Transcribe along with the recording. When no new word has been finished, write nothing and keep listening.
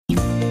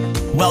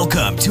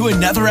Welcome to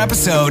another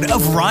episode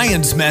of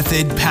Ryan's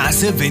Method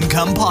Passive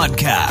Income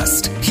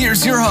Podcast.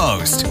 Here's your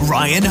host,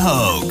 Ryan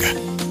Hogue.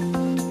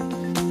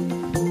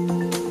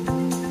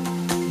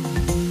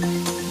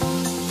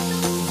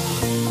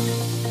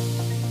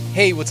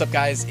 Hey, what's up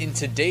guys? In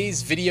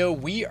today's video,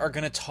 we are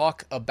going to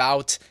talk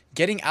about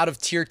getting out of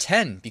tier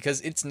 10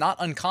 because it's not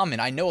uncommon.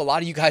 I know a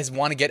lot of you guys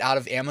want to get out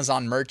of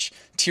Amazon merch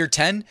tier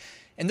 10.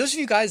 And those of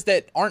you guys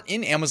that aren't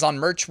in Amazon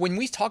merch, when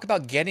we talk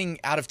about getting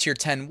out of tier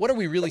 10, what are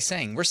we really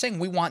saying? We're saying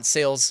we want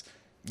sales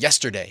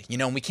yesterday,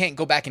 and we can't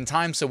go back in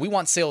time. So we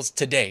want sales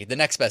today, the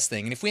next best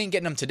thing. And if we ain't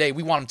getting them today,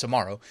 we want them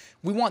tomorrow.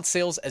 We want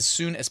sales as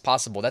soon as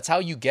possible. That's how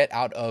you get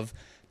out of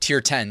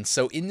tier 10.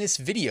 So in this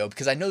video,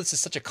 because I know this is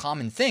such a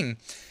common thing,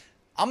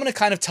 I'm going to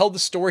kind of tell the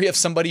story of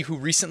somebody who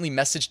recently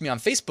messaged me on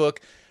Facebook,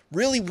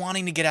 really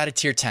wanting to get out of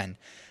tier 10.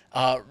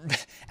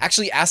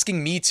 Actually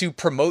asking me to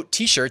promote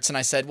t-shirts. And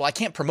I said, well, I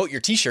can't promote your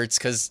t-shirts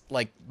because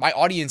my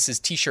audience is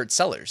t-shirt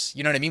sellers.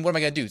 You know what I mean? What am I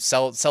going to do?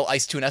 Sell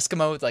ice to an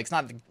Eskimo? It's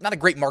not a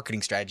great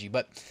marketing strategy,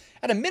 but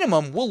at a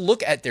minimum, we'll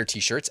look at their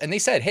t-shirts. And they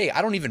said, hey,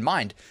 I don't even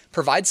mind.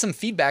 Provide some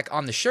feedback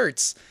on the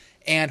shirts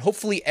and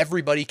hopefully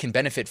everybody can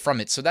benefit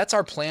from it. So that's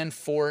our plan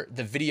for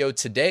the video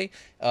today.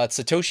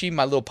 Satoshi,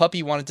 my little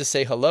puppy, wanted to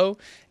say hello.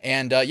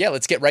 And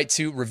let's get right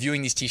to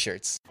reviewing these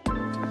t-shirts.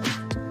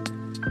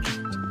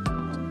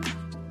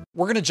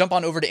 We're going to jump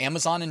on over to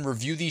Amazon and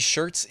review these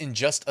shirts in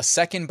just a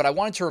second, but I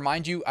wanted to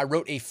remind you, I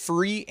wrote a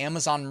free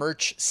Amazon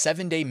merch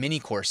 7-day mini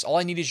course. All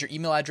I need is your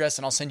email address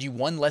and I'll send you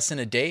one lesson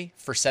a day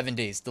for 7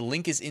 days. The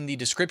link is in the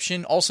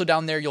description. Also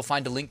down there, you'll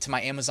find a link to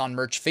my Amazon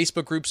merch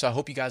Facebook group, so I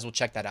hope you guys will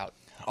check that out.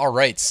 All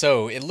right,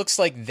 so it looks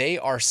like they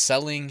are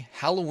selling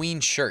Halloween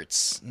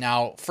shirts.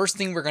 Now, first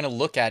thing we're going to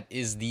look at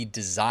is the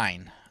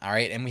design. All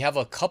right, and we have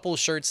a couple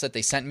shirts that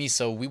they sent me,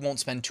 so we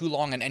won't spend too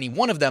long on any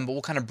one of them, but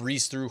we'll kind of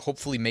breeze through,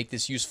 hopefully make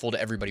this useful to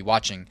everybody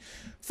watching.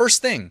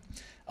 First thing,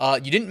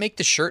 you didn't make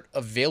the shirt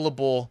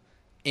available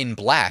in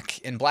black,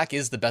 and black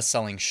is the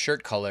best-selling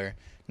shirt color.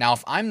 Now,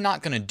 if I'm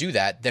not going to do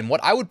that, then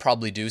what I would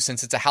probably do,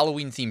 since it's a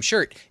Halloween-themed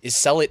shirt, is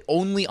sell it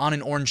only on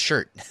an orange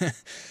shirt.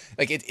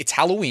 It's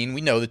Halloween. We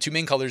know the two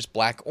main colors,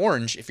 black,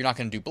 orange. If you're not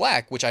going to do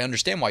black, which I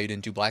understand why you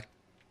didn't do black,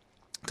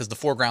 because the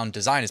foreground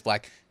design is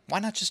black, why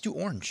not just do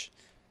orange?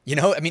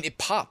 It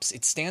pops,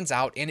 it stands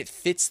out, and it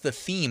fits the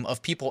theme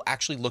of people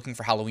actually looking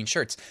for Halloween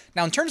shirts.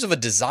 Now, in terms of a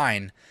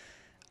design,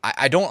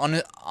 I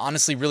don't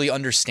honestly really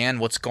understand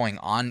what's going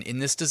on in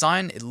this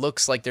design. It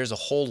looks like there's a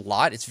whole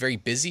lot. It's very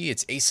busy.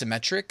 It's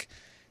asymmetric,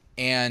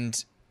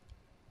 and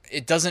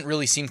it doesn't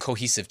really seem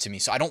cohesive to me.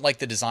 So I don't like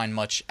the design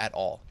much at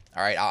all.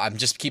 All right, I'm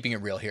just keeping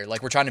it real here.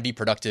 We're trying to be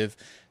productive.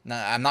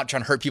 I'm not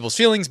trying to hurt people's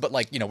feelings, but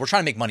we're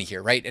trying to make money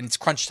here, right? And it's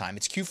crunch time.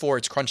 It's Q4.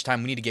 It's crunch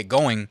time. We need to get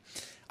going.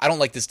 I don't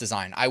like this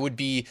design. I would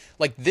be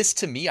this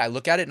to me. I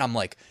look at it and I'm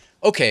like,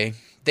 okay,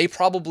 they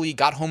probably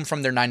got home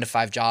from their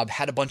 9-to-5 job,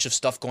 had a bunch of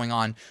stuff going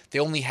on. They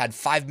only had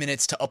 5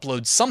 minutes to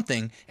upload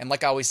something. And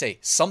like I always say,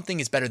 something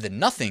is better than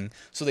nothing.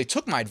 So they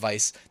took my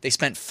advice. They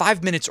spent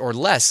 5 minutes or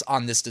less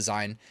on this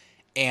design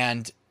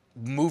and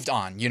moved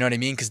on. You know what I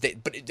mean?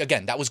 But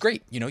again, that was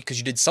great, because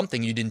you did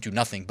something, you didn't do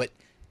nothing. But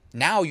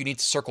now you need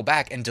to circle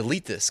back and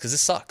delete this because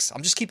this sucks.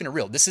 I'm just keeping it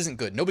real. This isn't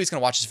good. Nobody's going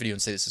to watch this video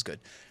and say this is good.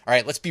 All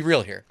right, let's be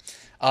real here.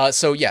 On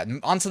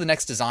to the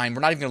next design.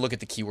 We're not even going to look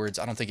at the keywords.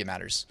 I don't think it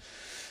matters.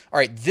 All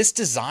right, this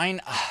design,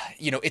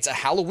 it's a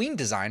Halloween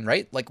design,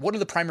 right? What are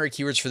the primary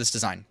keywords for this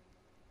design?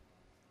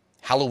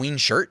 Halloween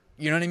shirt,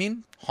 you know what I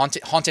mean?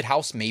 Haunted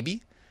house,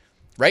 maybe,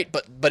 right?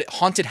 But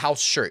haunted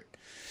house shirt.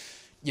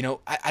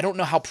 I don't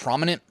know how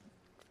prominent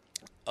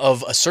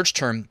of a search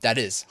term that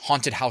is,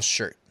 haunted house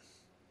shirt.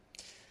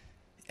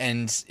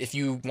 And if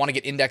you want to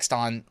get indexed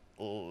on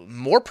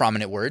more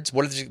prominent words,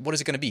 what is it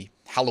going to be?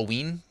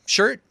 Halloween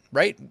shirt,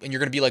 right? And you're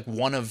going to be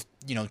one of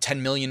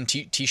 10 million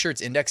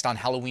t-shirts indexed on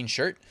Halloween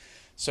shirt.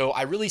 So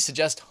I really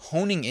suggest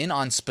honing in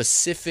on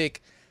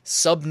specific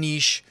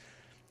sub-niche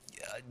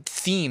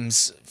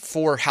themes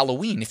for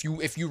Halloween if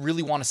you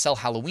really want to sell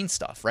Halloween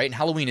stuff, right? And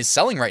Halloween is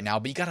selling right now,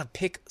 but you got to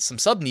pick some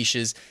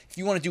sub-niches. If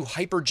you want to do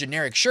hyper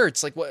generic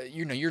shirts,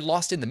 you're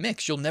lost in the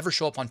mix. You'll never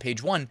show up on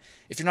page 1.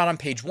 If you're not on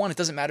page 1, it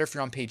doesn't matter if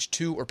you're on page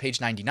 2 or page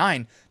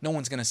 99, no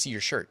one's going to see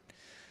your shirt.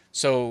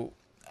 So,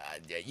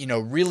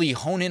 really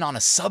hone in on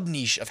a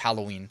sub-niche of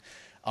Halloween.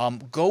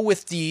 Go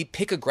with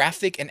pick a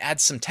graphic and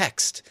add some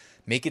text.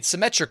 Make it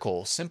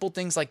symmetrical, simple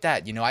things like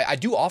that. I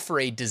do offer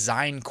a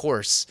design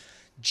course,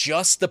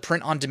 just the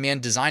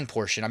print-on-demand design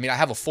portion. I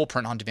have a full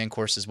print-on-demand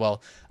course as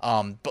well.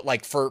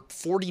 But for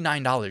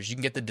 $49, you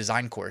can get the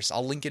design course.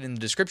 I'll link it in the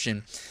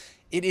description.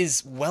 It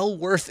is well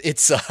worth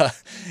its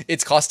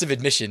cost of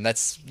admission.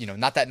 That's,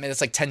 not that many.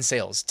 That's 10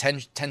 sales.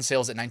 10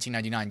 sales at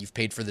 $19.99. You've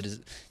paid for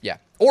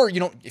Or,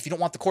 if you don't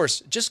want the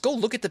course, just go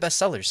look at the best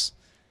sellers.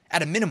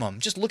 At a minimum,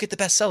 just look at the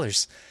best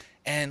sellers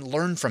and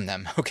learn from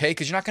them, okay?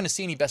 Because you're not going to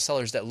see any best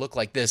sellers that look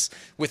like this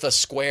with a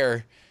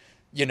square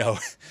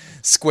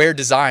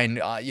design,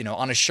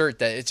 on a shirt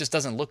that it just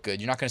doesn't look good.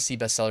 You're not going to see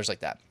bestsellers like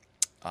that.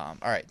 All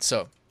right,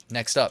 so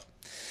next up.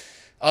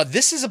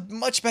 This is a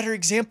much better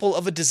example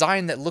of a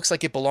design that looks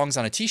like it belongs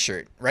on a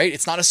t-shirt, right?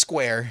 It's not a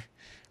square,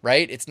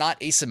 right? It's not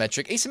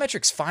asymmetric.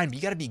 Asymmetric's fine, but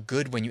you got to be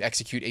good when you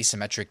execute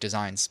asymmetric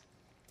designs.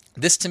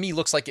 This to me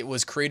looks like it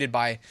was created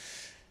by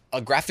a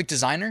graphic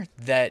designer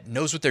that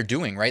knows what they're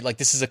doing, right? Like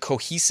this is a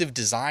cohesive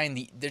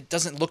design. It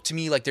doesn't look to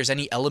me like there's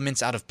any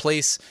elements out of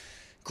place.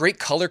 Great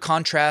color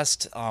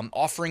contrast.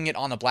 Offering it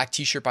on a black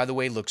t-shirt, by the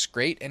way, looks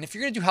great. And if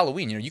you're going to do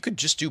Halloween, you could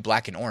just do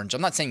black and orange.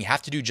 I'm not saying you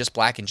have to do just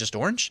black and just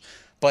orange,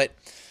 but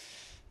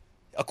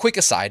a quick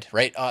aside,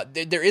 right?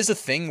 There is a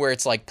thing where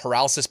it's like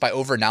paralysis by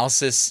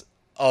overanalysis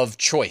of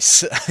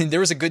choice.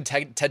 There was a good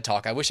TED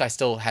talk. I wish I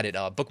still had it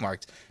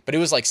bookmarked, but it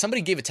was like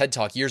somebody gave a TED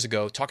talk years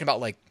ago talking about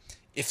like,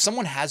 if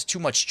someone has too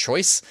much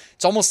choice,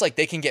 it's almost like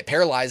they can get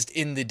paralyzed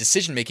in the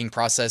decision-making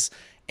process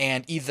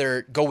and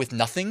either go with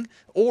nothing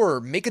or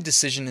make a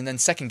decision and then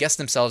second guess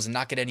themselves and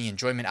not get any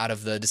enjoyment out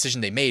of the decision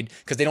they made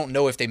because they don't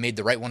know if they made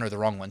the right one or the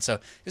wrong one. So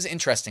it was an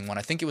interesting one.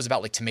 I think it was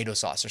about like tomato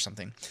sauce or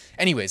something.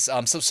 Anyways,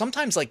 so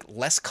sometimes like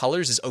less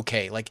colors is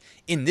okay. Like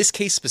in this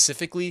case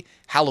specifically,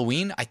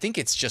 Halloween, I think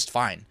it's just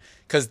fine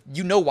because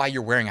you know why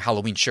you're wearing a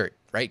Halloween shirt,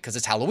 right? Because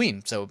it's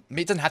Halloween. So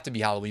it doesn't have to be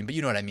Halloween, but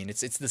you know what I mean.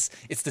 It's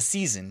the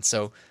season.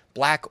 So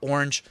black,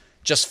 orange,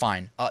 just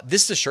fine.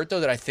 This is a shirt though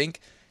that I think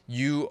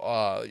you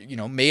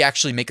may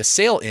actually make a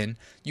sale in.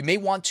 You may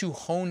want to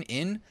hone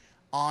in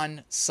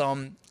on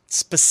some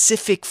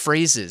specific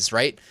phrases,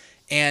 right?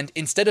 And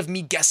instead of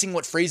me guessing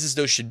what phrases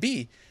those should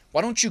be,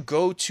 why don't you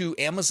go to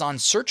Amazon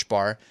search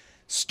bar,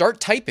 start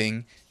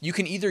typing. You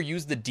can either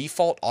use the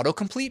default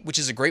autocomplete, which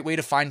is a great way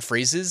to find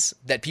phrases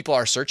that people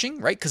are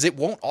searching, right? Because it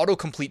won't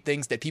autocomplete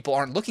things that people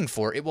aren't looking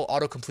for. It will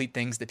autocomplete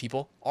things that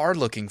people are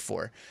looking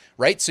for,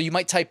 right? So you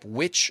might type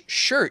which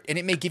shirt, and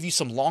it may give you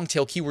some long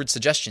tail keyword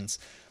suggestions.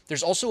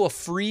 There's also a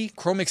free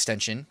Chrome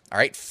extension, all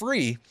right,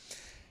 free,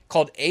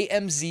 called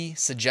AMZ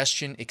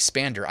Suggestion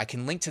Expander. I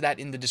can link to that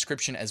in the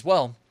description as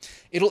well.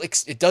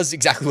 It does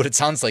exactly what it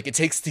sounds like. It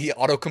takes the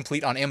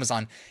autocomplete on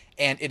Amazon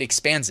and it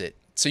expands it.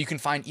 So you can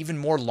find even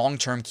more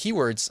long-term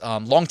keywords,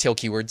 long-tail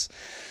keywords.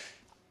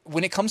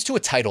 When it comes to a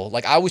title,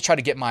 like I always try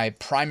to get my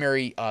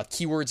primary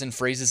keywords and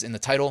phrases in the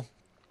title.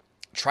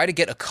 Try to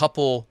get a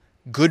couple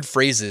good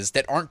phrases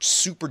that aren't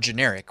super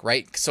generic,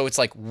 right? So it's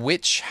like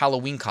which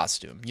Halloween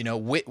costume,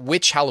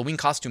 which Halloween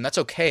costume, that's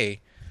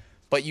okay.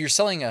 But you're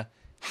selling a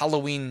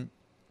Halloween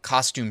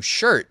costume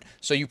shirt,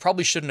 so you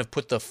probably shouldn't have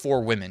put the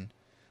for women.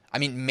 I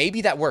mean,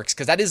 maybe that works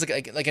because that is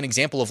like an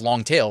example of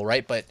long tail,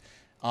 right? But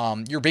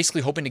you're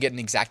basically hoping to get an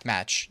exact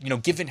match,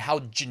 given how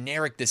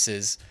generic this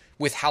is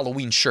with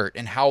Halloween shirt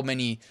and how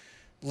many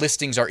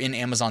listings are in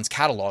Amazon's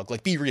catalog.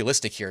 Like, be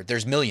realistic here.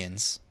 There's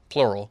millions,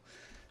 plural.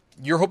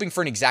 You're hoping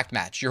for an exact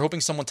match. You're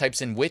hoping someone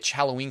types in which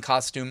Halloween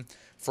costume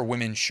for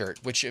women's shirt,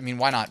 which, I mean,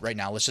 why not right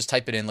now? Let's just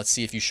type it in. Let's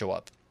see if you show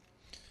up.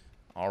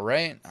 All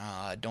right.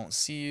 Don't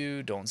see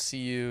you.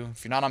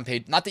 If you're not on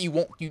page, not that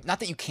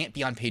you can't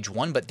be on page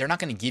one, but they're not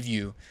going to give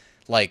you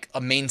like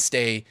a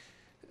mainstay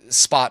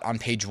spot on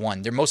page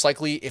one. They're most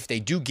likely, if they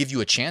do give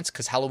you a chance,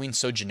 because Halloween's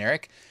so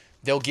generic,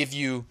 they'll give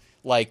you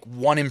like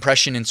one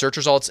impression in search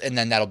results and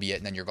then that'll be it.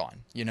 And then you're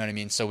gone. You know what I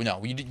mean? So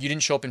no, you didn't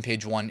show up in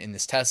page one in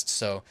this test.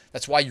 So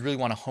that's why you really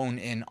want to hone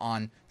in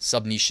on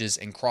sub niches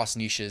and cross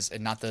niches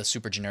and not the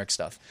super generic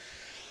stuff.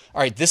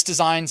 All right. This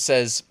design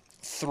says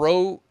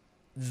throw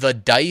the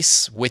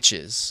dice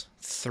witches.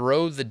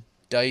 Throw the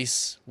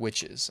dice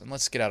witches. And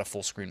let's get out of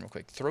full screen real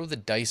quick. Throw the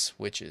dice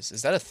witches.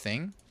 Is that a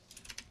thing?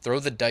 Throw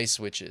the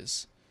dice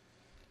witches.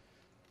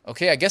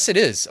 Okay, I guess it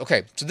is.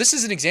 Okay, so this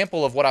is an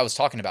example of what I was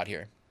talking about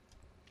here.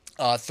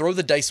 Throw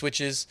the dice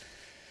witches.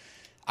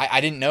 I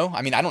didn't know.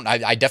 I mean,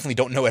 I definitely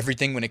don't know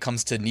everything when it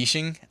comes to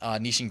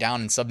niching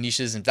down and sub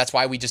niches, and that's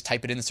why we just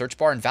type it in the search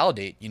bar and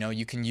validate.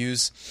 You can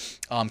use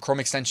Chrome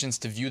extensions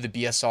to view the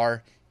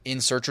BSR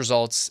in search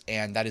results,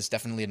 and that is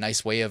definitely a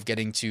nice way of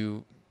getting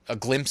to a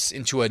glimpse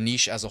into a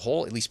niche as a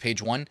whole, at least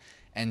page one,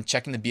 and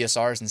checking the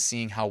BSRs and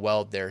seeing how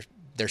well they're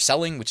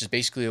selling, which is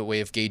basically a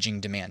way of gauging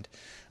demand.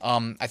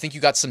 I think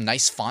you got some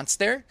nice fonts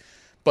there,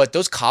 but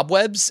those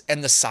cobwebs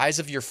and the size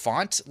of your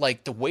font,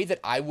 like the way that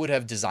I would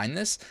have designed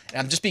this, and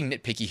I'm just being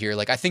nitpicky here,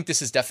 like I think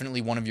this is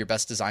definitely one of your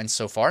best designs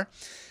so far,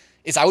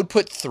 is I would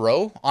put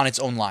throw on its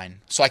own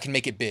line so I can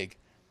make it big,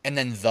 and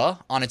then the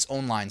on its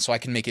own line so I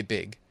can make it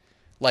big.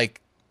 Like,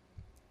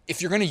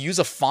 if you're going to use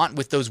a font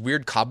with those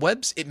weird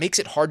cobwebs, it makes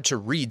it hard to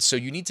read, so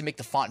you need to make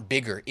the font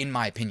bigger, in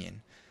my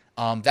opinion.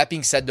 That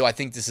being said, though, I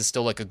think this is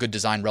still like a good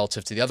design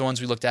relative to the other ones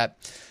we looked at.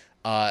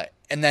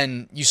 And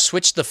then you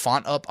switch the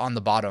font up on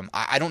the bottom.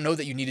 I don't know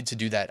that you needed to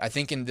do that. I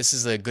think this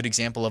is a good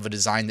example of a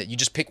design that you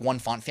just pick one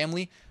font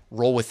family,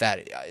 roll with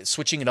that.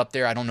 Switching it up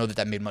there, I don't know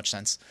that made much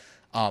sense.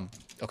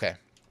 Okay.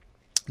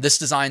 This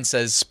design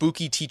says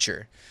spooky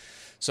teacher.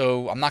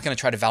 So I'm not going to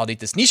try to validate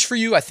this niche for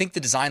you. I think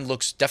the design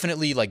looks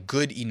definitely like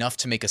good enough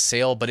to make a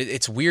sale, but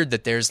it's weird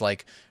that there's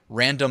like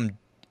random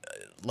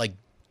like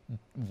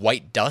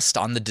white dust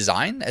on the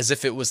design as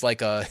if it was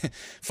like a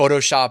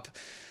Photoshop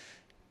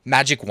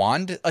magic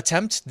wand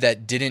attempt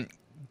that didn't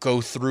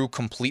go through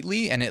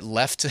completely and it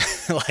left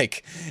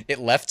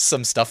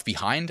some stuff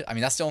behind. I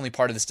mean, that's the only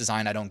part of this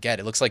design I don't get.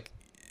 It looks like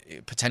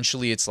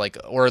potentially it's like,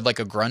 or like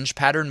a grunge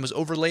pattern was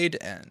overlaid,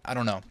 and I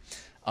don't know.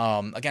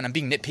 Again, I'm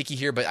being nitpicky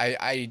here, but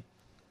I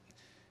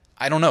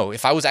don't know.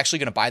 If I was actually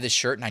going to buy this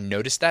shirt and I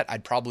noticed that,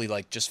 I'd probably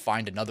like just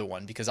find another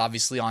one, because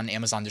obviously on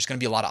Amazon there's going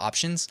to be a lot of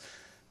options.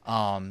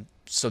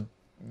 So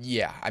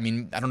yeah, I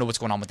mean, I don't know what's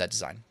going on with that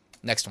design.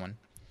 Next one.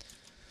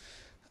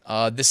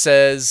 This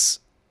says,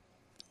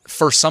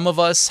 for some of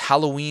us,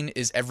 Halloween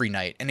is every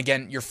night. And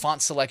again, your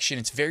font selection,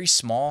 it's very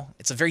small.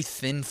 It's a very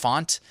thin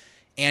font.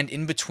 And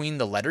in between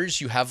the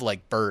letters, you have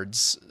like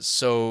birds.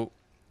 So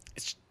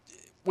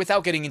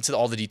without getting into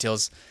all the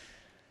details,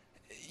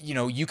 you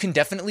know, you can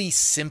definitely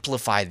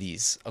simplify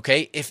these.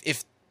 Okay.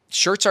 If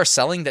shirts are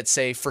selling that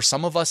say, for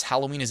some of us,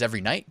 Halloween is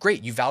every night,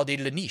 great. You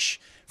validated a niche.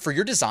 For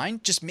your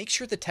design, just make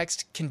sure the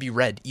text can be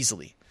read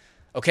easily.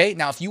 Okay.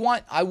 Now, if you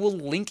want, I will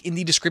link in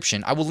the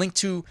description. I will link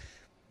to,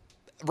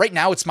 right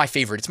now, it's my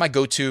favorite. It's my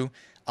go-to.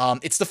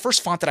 It's the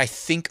first font that I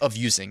think of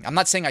using. I'm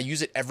not saying I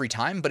use it every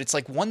time, but it's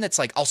like one that's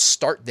like, I'll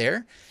start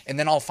there and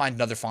then I'll find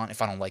another font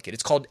if I don't like it.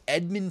 It's called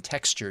Edmund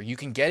Texture. You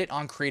can get it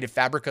on Creative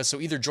Fabrica. So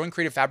either join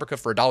Creative Fabrica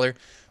for $1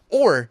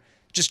 or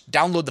just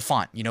download the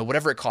font, you know,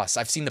 whatever it costs.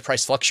 I've seen the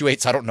price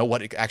fluctuate, so I don't know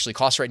what it actually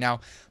costs right now,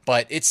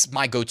 but it's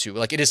my go-to.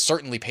 Like, it is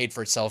certainly paid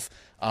for itself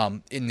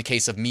in the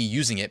case of me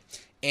using it.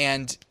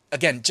 And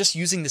again, just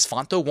using this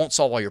font though won't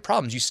solve all your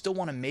problems. You still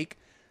want to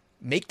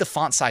make the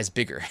font size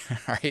bigger,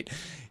 all right?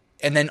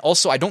 And then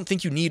also, I don't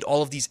think you need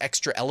all of these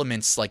extra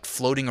elements like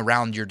floating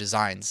around your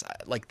designs,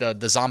 like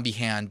the zombie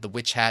hand, the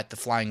witch hat, the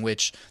flying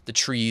witch, the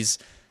trees.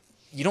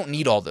 You don't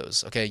need all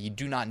those, okay? You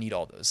do not need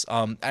all those.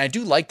 And I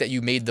do like that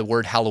you made the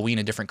word Halloween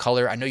a different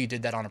color. I know you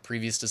did that on a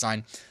previous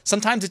design.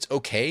 Sometimes it's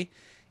okay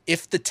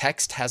if the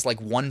text has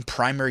like one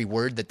primary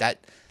word that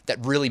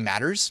really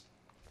matters.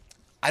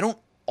 I don't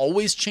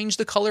always change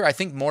the color. I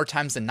think more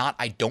times than not,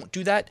 I don't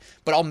do that,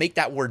 but I'll make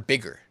that word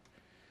bigger,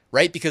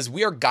 right? Because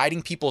we are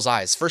guiding people's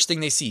eyes. First thing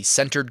they see,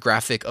 centered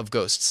graphic of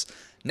ghosts.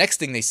 Next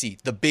thing they see,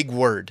 the big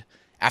word.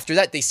 After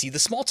that, they see the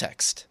small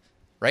text,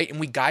 right? And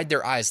we guide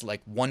their eyes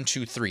like 1,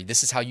 2, 3.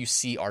 This is how you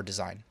see our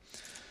design.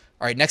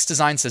 All right, next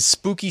design says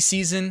spooky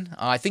season.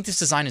 I think this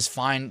design is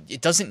fine.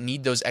 It doesn't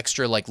need those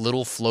extra like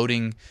little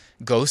floating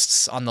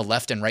ghosts on the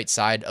left and right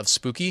side of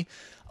spooky.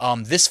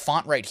 This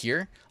font right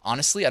here,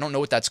 honestly, I don't know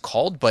what that's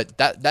called, but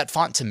that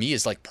font to me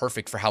is like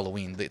perfect for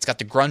Halloween. It's got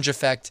the grunge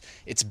effect.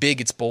 It's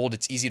big, it's bold,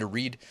 it's easy to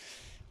read.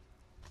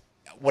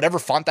 Whatever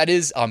font that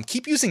is,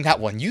 keep using that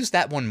one. Use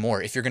that one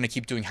more if you're going to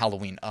keep doing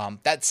Halloween.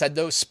 That said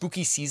though,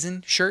 spooky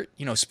season shirt,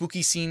 you know,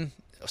 spooky season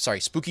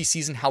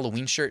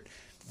Halloween shirt,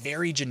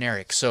 very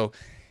generic. So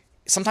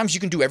sometimes you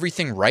can do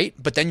everything right,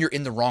 but then you're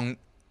in the wrong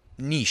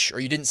niche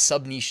or you didn't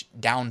sub niche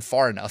down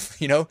far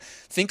enough. You know,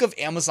 think of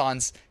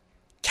Amazon's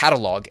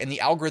catalog and the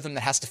algorithm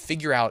that has to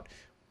figure out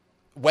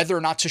whether or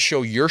not to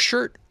show your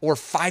shirt or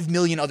 5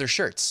 million other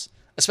shirts,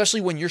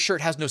 especially when your shirt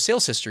has no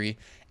sales history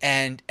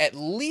and at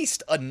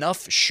least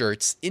enough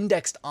shirts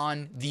indexed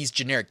on these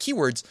generic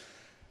keywords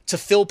to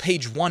fill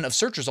page 1 of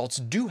search results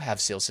do have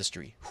sales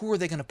history. Who are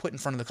they going to put in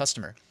front of the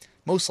customer?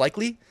 Most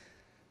likely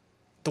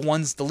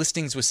the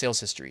listings with sales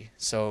history.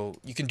 So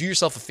you can do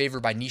yourself a favor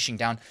by niching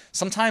down.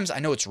 Sometimes I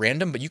know it's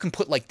random, but you can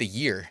put like the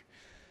year.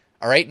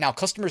 All right. Now,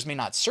 customers may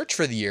not search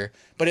for the year,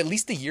 but at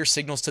least the year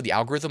signals to the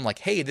algorithm like,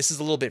 hey, this is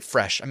a little bit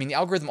fresh. I mean, the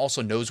algorithm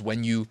also knows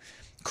when you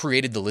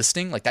created the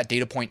listing, like that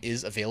data point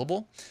is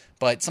available.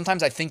 But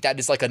sometimes I think that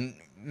is like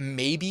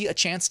maybe a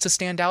chance to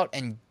stand out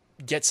and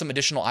get some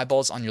additional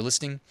eyeballs on your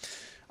listing.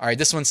 All right.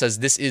 This one says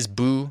this is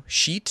Boo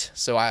Sheet.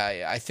 So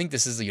I think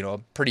this is, you know, a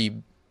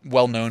pretty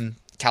well-known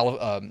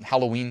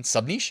Halloween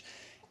sub-niche.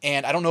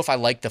 And I don't know if I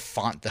like the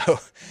font though.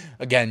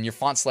 Again, your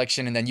font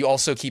selection, and then you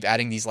also keep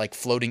adding these like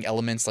floating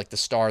elements like the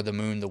star, the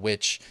moon, the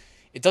witch.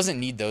 It doesn't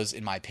need those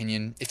in my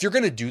opinion. If you're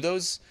going to do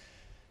those,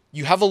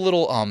 you have a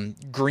little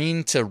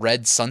green to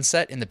red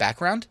sunset in the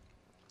background.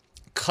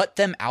 Cut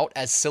them out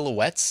as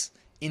silhouettes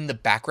in the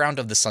background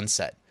of the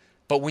sunset.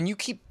 But when you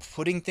keep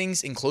putting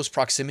things in close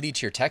proximity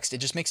to your text, it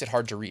just makes it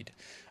hard to read.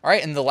 All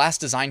right, and the last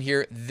design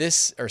here,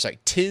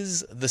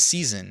 Tis the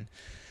Season.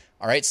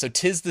 All right, so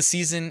 'tis the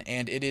season,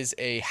 and it is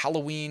a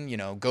Halloween, you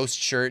know, ghost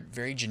shirt,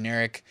 very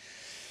generic.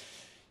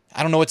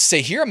 I don't know what to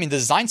say here. I mean, the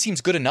design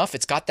seems good enough.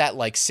 It's got that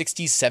like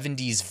 60s,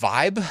 70s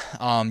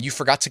vibe. You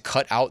forgot to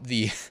cut out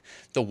the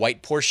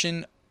white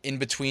portion in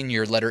between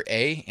your letter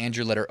A and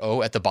your letter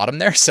O at the bottom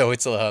there. So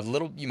it's a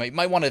little, you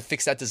might want to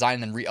fix that design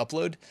and then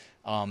re-upload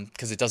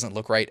because it doesn't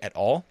look right at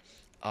all.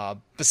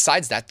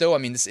 Besides that though, I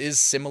mean, this is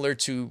similar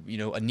to, you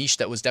know, a niche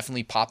that was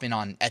definitely popping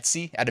on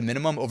Etsy at a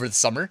minimum over the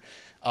summer.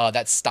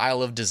 That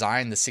style of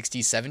design, the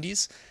 60s,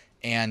 70s.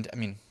 And I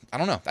mean, I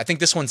don't know. I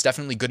think this one's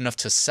definitely good enough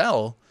to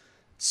sell.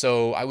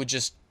 So I would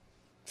just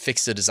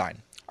fix the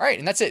design. All right,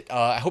 and that's it.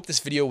 I hope this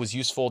video was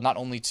useful, not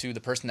only to the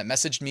person that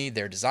messaged me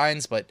their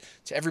designs, but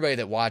to everybody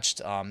that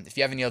watched. If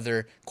you have any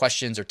other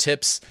questions or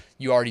tips,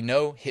 you already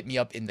know, hit me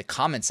up in the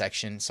comment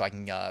section so I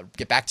can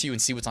get back to you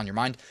and see what's on your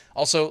mind.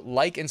 Also,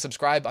 like and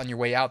subscribe on your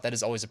way out. That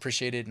is always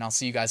appreciated, and I'll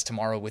see you guys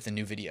tomorrow with a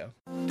new video.